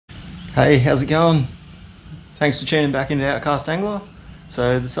Hey, how's it going? Thanks for tuning back into Outcast Angler.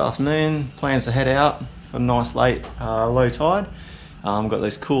 So this afternoon, plans to head out for a nice late low tide. Got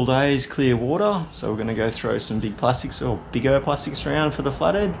those cool days, clear water, so we're going to go throw some big plastics or bigger plastics around for the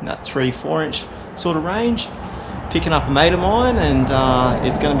flathead, in that 3-4 inch sort of range. Picking up a mate of mine, and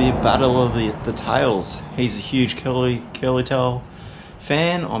it's going to be a battle of the tails. He's a huge curly tail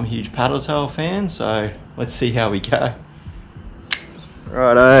fan, I'm a huge paddle tail fan, so let's see how we go.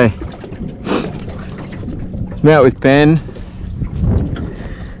 Righto. I'm out with Ben.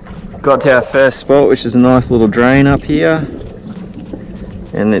 Got to our first spot, which is a nice little drain up here,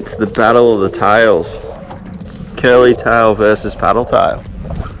 and it's the battle of the tails. Curly tail versus paddle tail.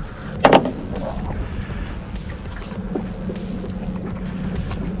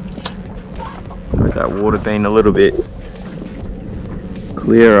 With that water being a little bit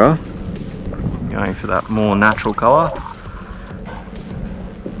clearer, going for that more natural colour.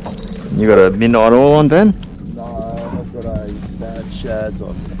 You got a midnight oil on, Ben? No, I've got a bad shads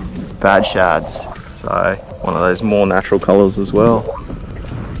on. Bad shads, so one of those more natural colours as well.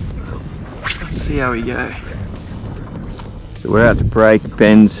 Let's see how we go. So we're out to break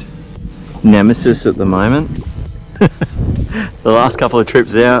Ben's nemesis at the moment. The last couple of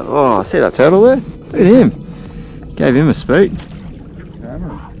trips out, oh, see that turtle there? Look at him. Gave him a spoot.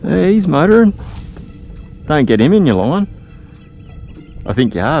 Yeah, he's motoring. Don't get him in your line. I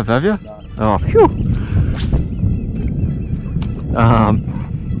think you have you? No. Oh, phew.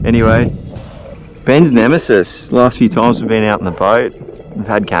 Anyway, Ben's nemesis. Last few times we've been out in the boat, we've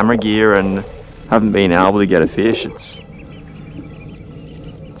had camera gear and haven't been able to get a fish. It's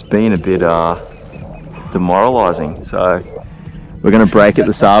been a bit demoralising. So we're going to break at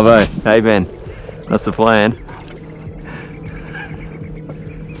the Savo. Hey Ben, that's the plan.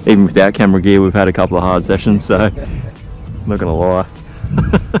 Even without camera gear, we've had a couple of hard sessions, so I'm not going to lie.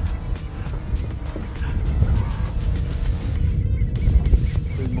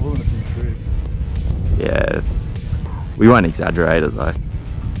 Been more than a few trips. Yeah, we won't exaggerate it though.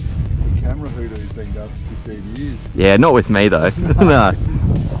 The camera hoodoo's been done for 15 years. Yeah, not with me though. No,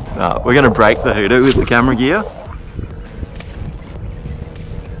 we're going to break the hoodoo with the camera gear.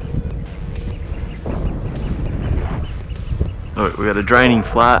 Look, we got a draining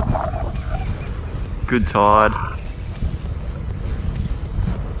flat, good tide.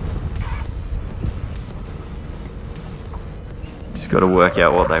 Just got to work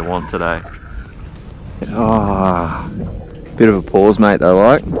out what they want today. Oh, bit of a pause, mate, they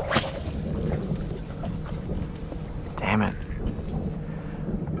like. Damn it.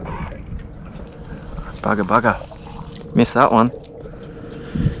 Bugger. Missed that one.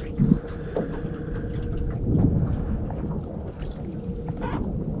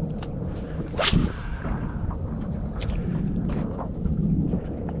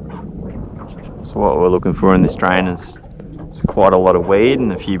 So what we're looking for in this drain is quite a lot of weed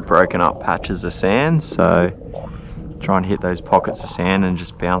and a few broken up patches of sand, so try and hit those pockets of sand and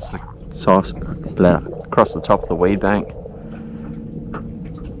just bounce the sauce across the top of the weed bank.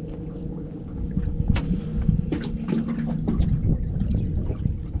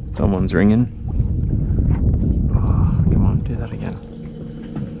 Someone's ringing. Oh, come on, do that again.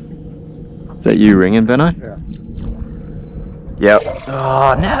 Is that you ringing, Benno? Yeah. Yep.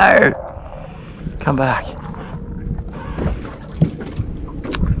 Oh no! Come back.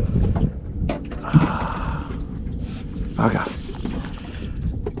 Okay.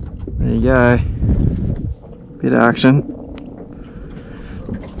 There you go. Bit of action.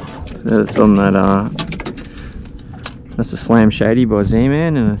 So it's on that, that's a Slam Shady by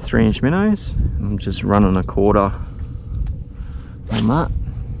Z-Man and a 3-inch minnows. I'm just running a quarter on that.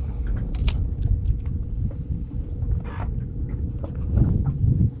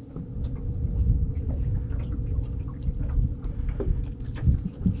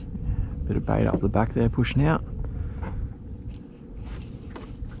 Bit of bait up the back there pushing out.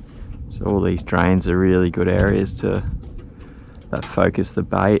 So all these drains are really good areas to focus the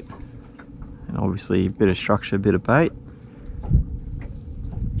bait, and obviously a bit of structure, a bit of bait.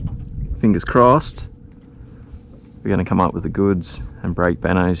 Fingers crossed we're going to come up with the goods and break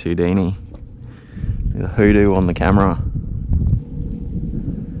Benno's Houdini. The hoodoo on the camera.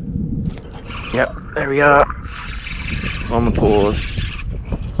 Yep, there we are. It's on the pause.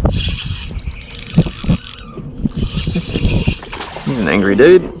 He's an angry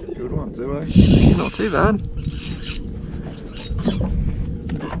dude. Good one too, eh? He's not too bad.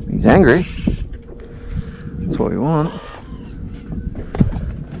 He's angry. That's what we want.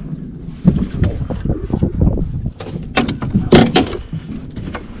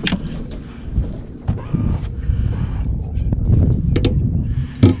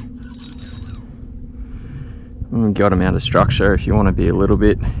 we've got them out of structure. If you want to be a little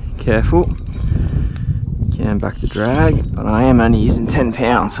bit careful, you can back the drag, but I am only using 10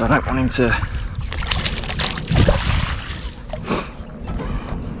 pounds, so I don't want him to.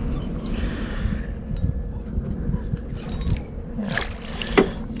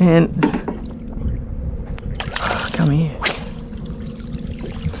 And come here.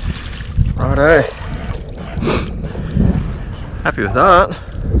 Righto. Happy with that.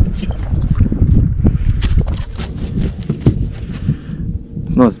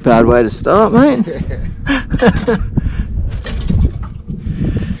 It's not a bad way to start, mate.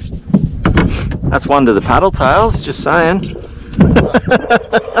 That's one to the paddle tails, just saying.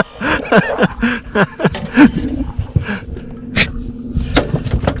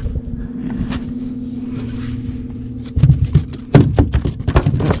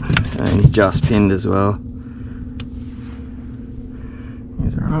 And he just pinned as well.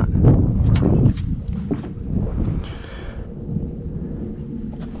 He's alright.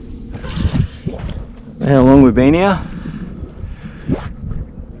 How long we've been here?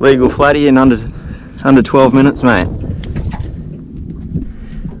 Legal flatty in under 12 minutes, mate.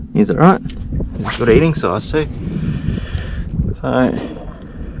 He's alright. He's a good eating size too. So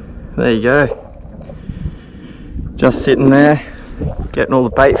there you go. Just sitting there, getting all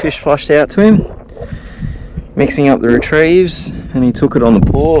the bait fish flushed out to him, mixing up the retrieves, and he took it on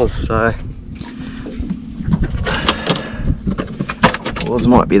the paws, so paws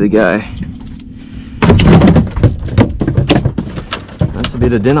might be the go. That's a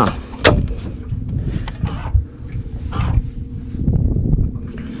bit of dinner.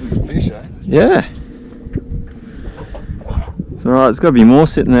 Fish, eh? Yeah. It's alright, there's got to be more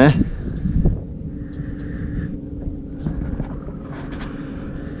sitting there.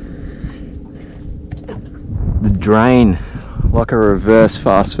 The drain, like a reverse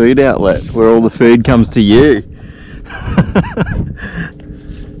fast food outlet where all the food comes to you.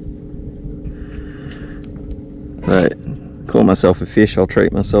 Right, call myself a fish, I'll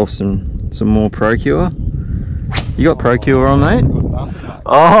treat myself some more Procure. You got Procure on, mate?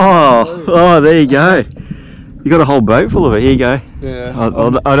 Oh, there you go. You got a whole boat full of it. Here you go. Yeah.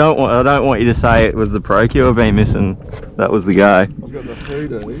 I don't want you to say it was the Procure been missing. That was the go. I've got the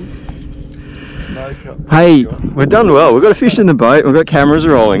foodie. No cup. Hey, we've done well. We've got a fish in the boat. We've got cameras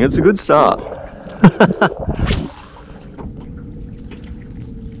rolling. It's a good start.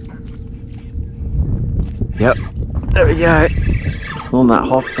 Yep. There we go. On that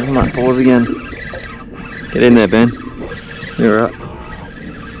hop, on that pause again. Get in there, Ben. You're right.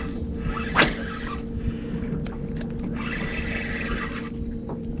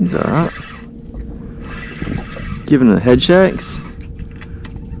 He's alright. Giving it head shakes.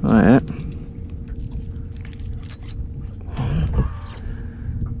 Oh yeah.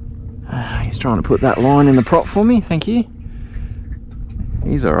 He's trying to put that line in the prop for me, thank you.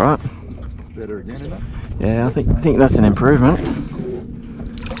 He's alright. It's better again, isn't it? Yeah, I think that's an improvement.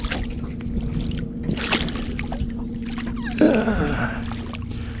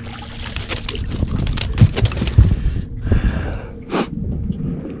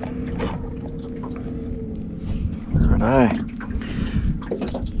 Righto.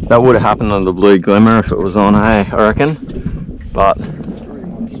 That would have happened on the Blue Glimmer if it was on, hey, I reckon. But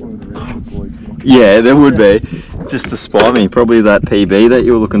yeah, there would be. Just to spot me, probably that PB that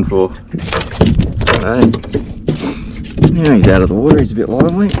you were looking for. Okay. Now he's out of the water, he's a bit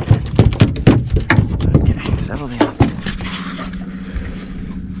lively. Okay, settle down.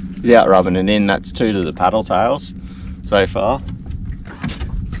 Without rubbing it in, that's 2 to the paddle tails so far.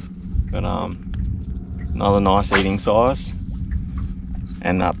 But another nice eating size.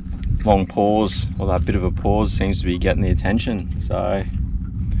 And that long pause, or that bit of a pause, seems to be getting the attention. So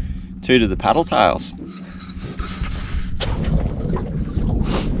 2 to the paddle tails.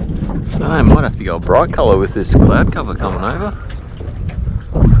 I might have to go a bright colour with this cloud cover coming over.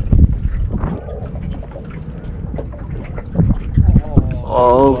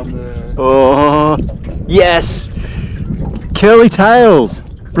 Oh, yes! Curly tails!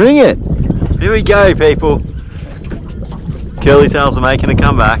 Bring it! Here we go, people. Curly tails are making a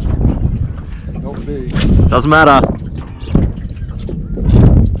comeback. Not big. Doesn't matter.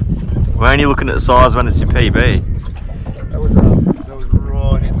 We're only looking at the size when it's in PB. That was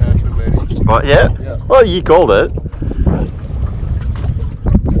right in that already. Right, yeah? Yeah. Well, you called it.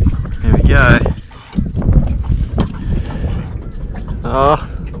 Here we go. Oh,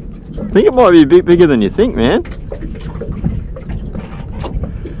 I think it might be a bit bigger than you think, man.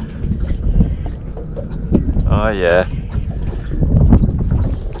 Oh yeah.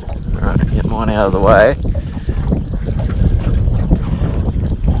 Alright, get mine out of the way.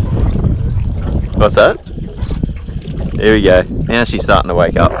 What's that? Here we go. Now she's starting to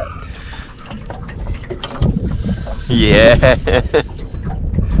wake up. Yeah.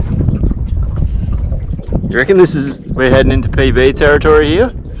 You reckon we're heading into PB territory here?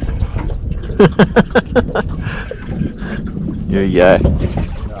 Here we go.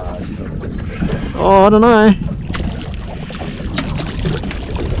 Oh, I don't know.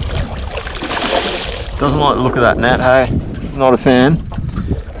 Doesn't like the look of that net, hey? Not a fan.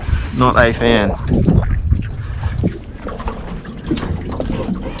 Not a fan.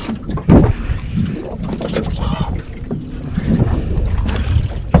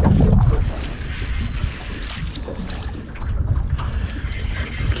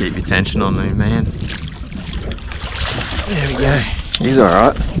 Just keep your tension on me, man. There we go. He's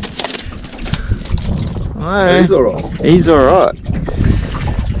alright. Oh, He's alright. He's alright.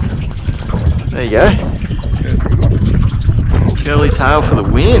 There you go. Curly tail for the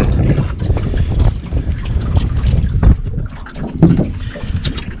win.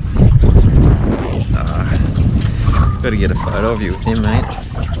 Gotta get a photo of you with him, mate.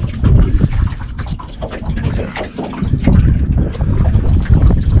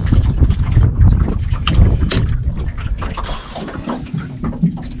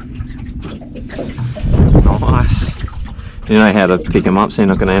 Nice. You know how to pick him up so you're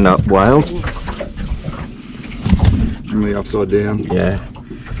not going to end up whaled? Really upside down. Yeah.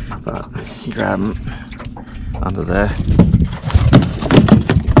 But you grab him under there.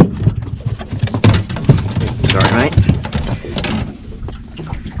 Sorry, mate.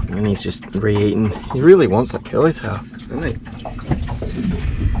 And he's just re-eating. He really wants that curly tail, doesn't he?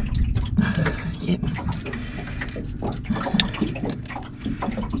 Yeah.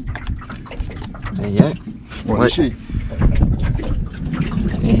 There you go. What is she?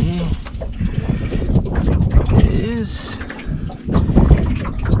 Yeah. It is.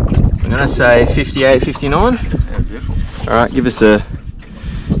 I'm gonna say 58, 59. Yeah, beautiful. Alright, give us a.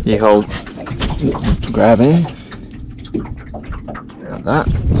 You hold. Grab him. Like that.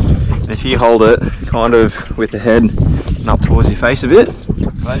 And if you hold it kind of with the head and up towards your face a bit.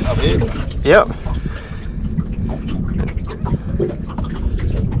 Right, up here. Yep.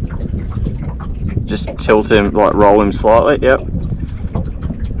 Just tilt him, like roll him slightly. Yep.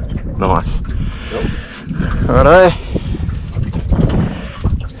 Nice. Cool. Righto.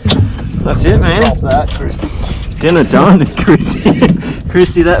 That's it, man. Stop that, Christy. Dinner done, Christy.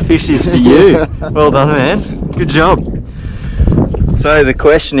 Christy, that fish is for you. Well done, man. Good job. So the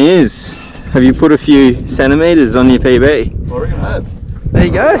question is, have you put a few centimetres on your PB? I reckon I have. There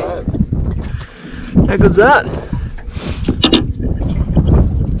you go. How good's that?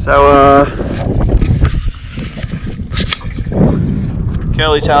 So,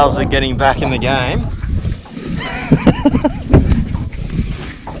 curly tails are getting back in the game.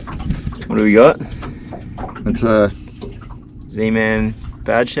 What do we got? It's a Z-Man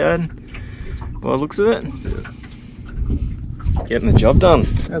Bad Shad. By the looks of it. Getting the job done.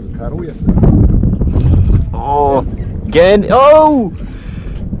 how's a paddle, yes. Oh, again. Oh!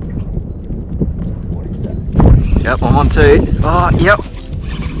 What is that? Yep, I'm on two. Oh, yep.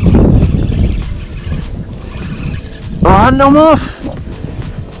 Oh, no, I'm off.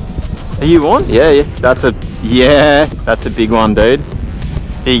 Are you on? Yeah. That's a big one, dude.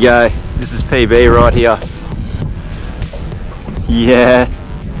 Here you go. This is PB right here. Yeah.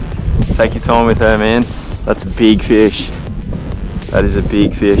 Take your time with her, man. That's a big fish. That is a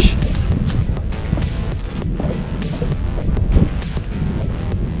big fish.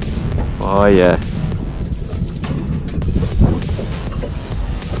 Oh yeah.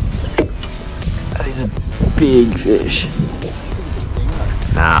 That is a big fish.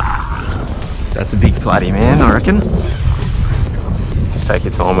 Nah. That's a big platy, man, I reckon. Just take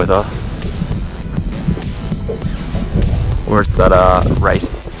your time with her. Or it's that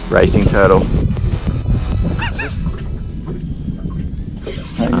racing turtle.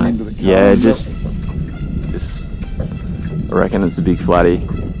 Hanging into the car. Yeah, just I reckon it's a big flatty.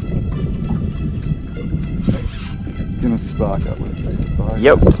 Gonna spark up with it.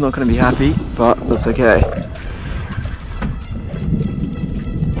 Yep, it's not going to be happy, but that's okay.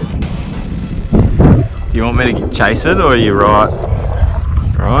 Do you want me to chase it, or are you right?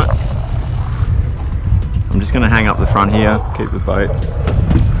 Right. I'm just going to hang up the front here, keep the boat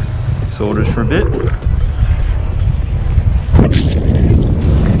sorted for a bit.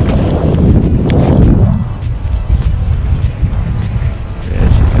 Yeah,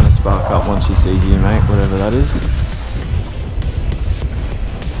 she's going to spark up once she sees you, mate, whatever that is.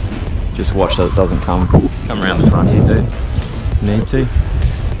 Just watch that it doesn't come around the front here, dude. Need to.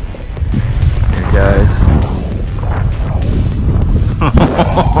 There it goes.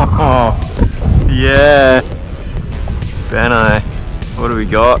 Yeah. Chano, what do we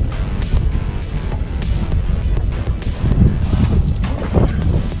got?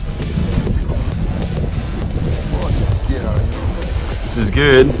 This is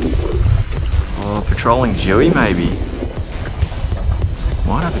good. Oh, patrolling Jewy maybe.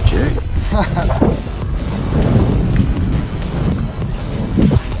 Might have a Jew.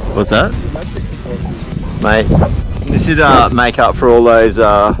 What's that? Mate, this would make up for all those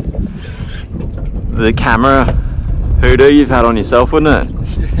the camera hoodoo you've had on yourself, wouldn't it?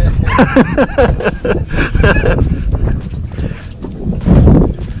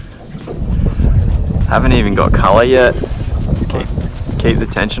 Haven't even got colour yet. Keep the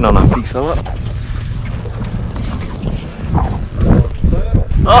tension on that big fella.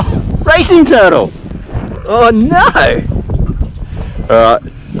 Oh, racing turtle! Oh no! Alright,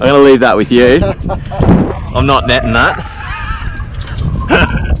 I'm gonna leave that with you. I'm not netting that.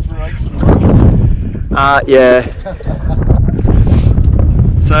 Yeah.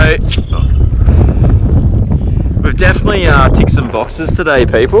 So, we've definitely ticked some boxes today,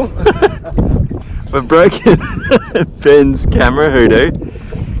 people. We've broken Ben's camera hoodoo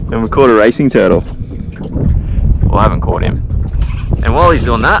and we caught a racing turtle. Well, I haven't caught him. And while he's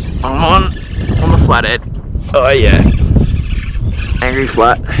doing that, I'm on the Flathead. Oh yeah. Angry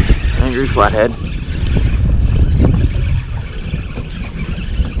Flathead.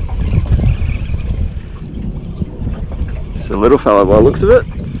 Just a little fella by the looks of it.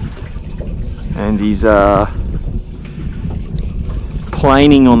 And he's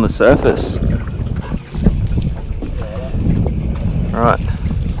planing on the surface. Right.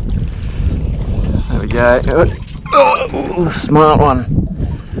 There we go. Oh, smart one.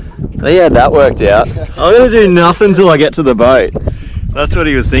 He had that worked out. I'm gonna do nothing till I get to the boat. That's what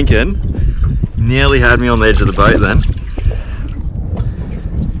he was thinking. Nearly had me on the edge of the boat then.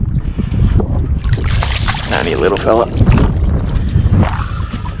 Only a little fella.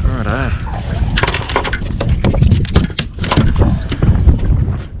 Righto.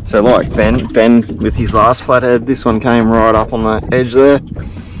 So like Ben with his last flathead, this one came right up on the edge there.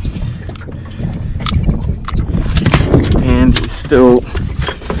 And is still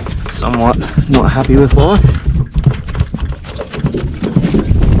somewhat not happy with life.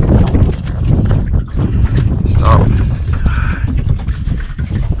 Stop.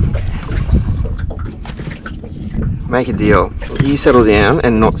 Make a deal. You settle down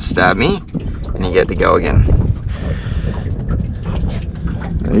and not stab me, and you get to go again.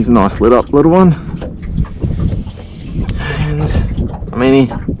 He's a nice lit up little one. And I mean,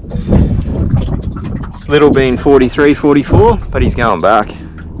 little being 43, 44, but he's going back.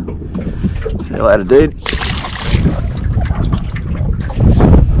 See you later, dude.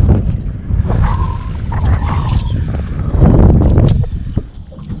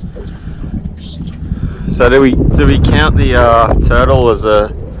 So do we count the turtle as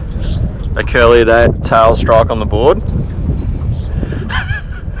a curly tail strike on the board?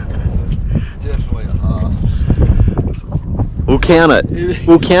 Definitely a half. We'll count it.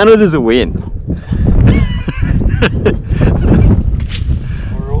 We'll count it as a win.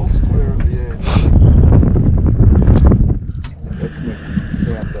 We're all square at the end. Let's not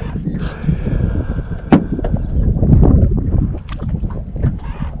count that fish.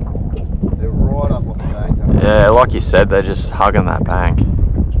 They're right up on the bank. Yeah, like you said, they're just hugging that bank.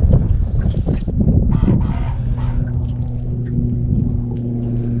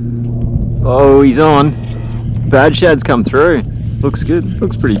 Oh, he's on. Bad shad's come through. Looks good.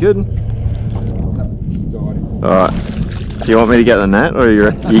 Looks pretty good. Alright. Do you want me to get the net, or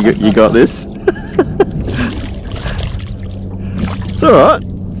you got this? It's alright.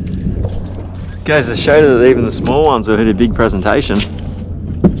 Goes to show that even the small ones have had a big presentation.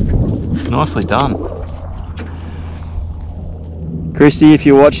 Nicely done. Christy, if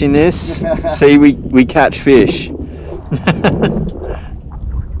you're watching this, see we catch fish.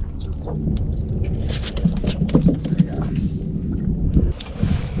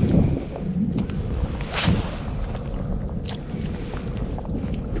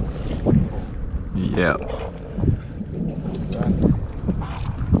 Yeah.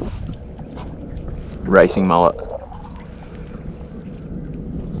 Racing mullet.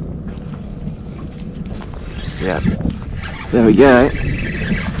 Yeah. There we go.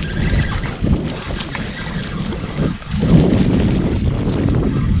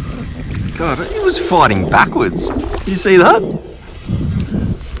 God, he was fighting backwards. You see that?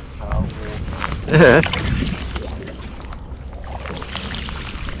 Yeah.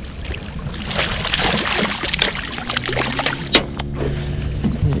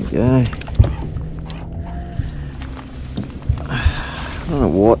 Go. I don't know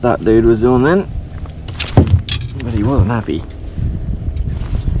what that dude was doing then. but he wasn't happy.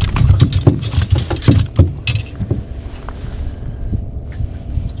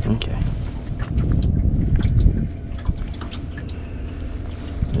 Okay.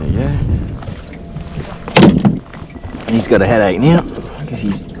 There you go. He's got a headache now because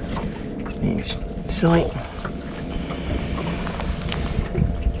he's being silly.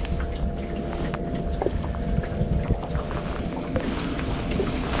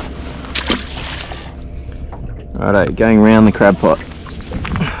 Righto, going around the crab pot.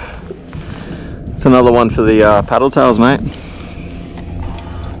 It's another one for the paddle tails, mate.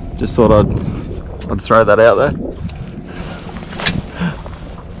 Just thought I'd throw that out there.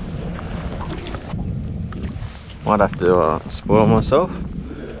 Might have to spoil myself.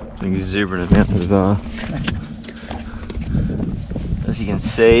 An exuberant amount of as you can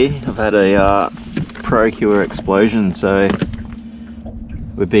see, I've had a Procure explosion, so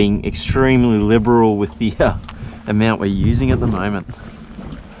we're being extremely liberal with the amount we're using at the moment.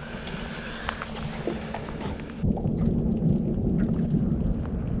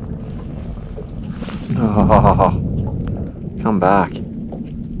 Oh, come back.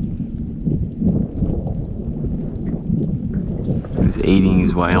 He's eating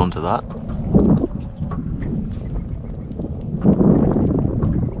his way onto that.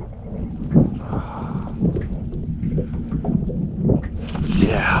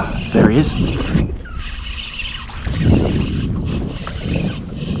 Yeah, there he is.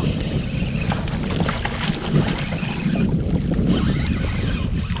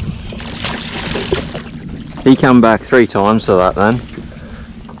 He come back 3 times to that then.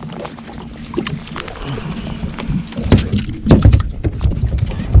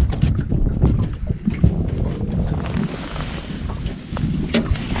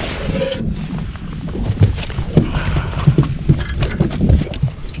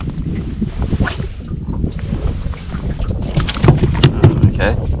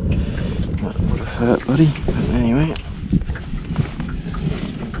 Okay. That would have hurt, buddy. But anyway.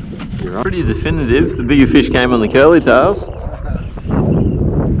 You're pretty definitive. The bigger fish came on the curly tails.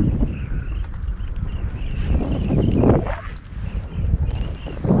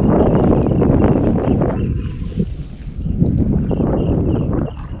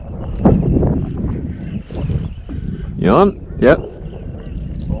 You on? Yep.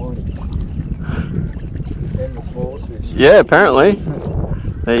 And the smallest fish. Yeah, apparently.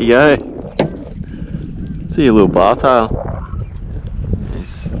 There you go. See your little bar tail.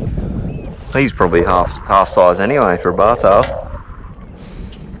 He's probably half size anyway for a bar tail.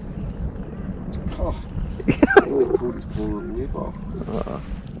 Oh, really pulled his poor little lip off.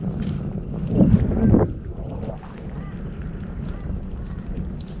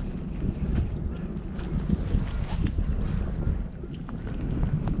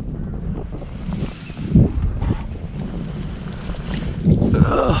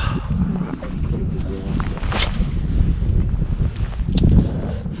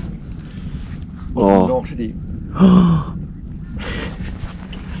 Oh, knocked him.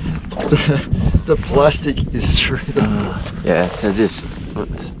 The plastic is through the yeah, so just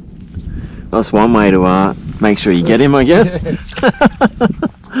that's one way to make sure you get him, I guess.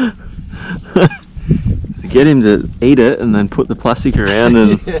 So get him to eat it and then put the plastic around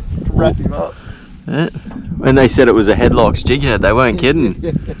and yeah, wrap him up. Yeah. When they said it was a headlock's jig head, they weren't kidding.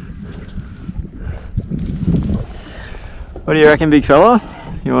 What do you reckon, big fella?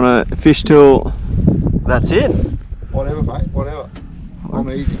 You want to fish till that's it? Whatever, mate, whatever. I'm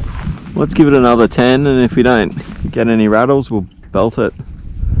easy. Let's give it another 10, and if we don't get any rattles, we'll belt it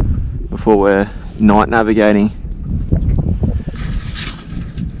before we're night navigating.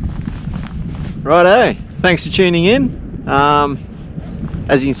 Righto, thanks for tuning in.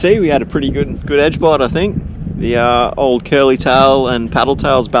 As you can see, we had a pretty good edge bite, I think. The old curly tail and paddle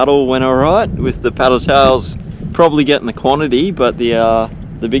tails battle went alright, with the paddle tails probably getting the quantity, but the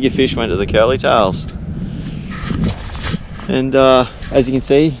bigger fish went to the curly tails. And as you can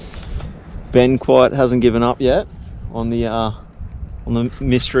see, Ben quite hasn't given up yet on the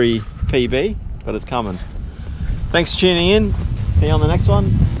mystery PB, but it's coming. Thanks for tuning in. See you on the next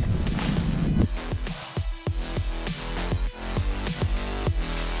one.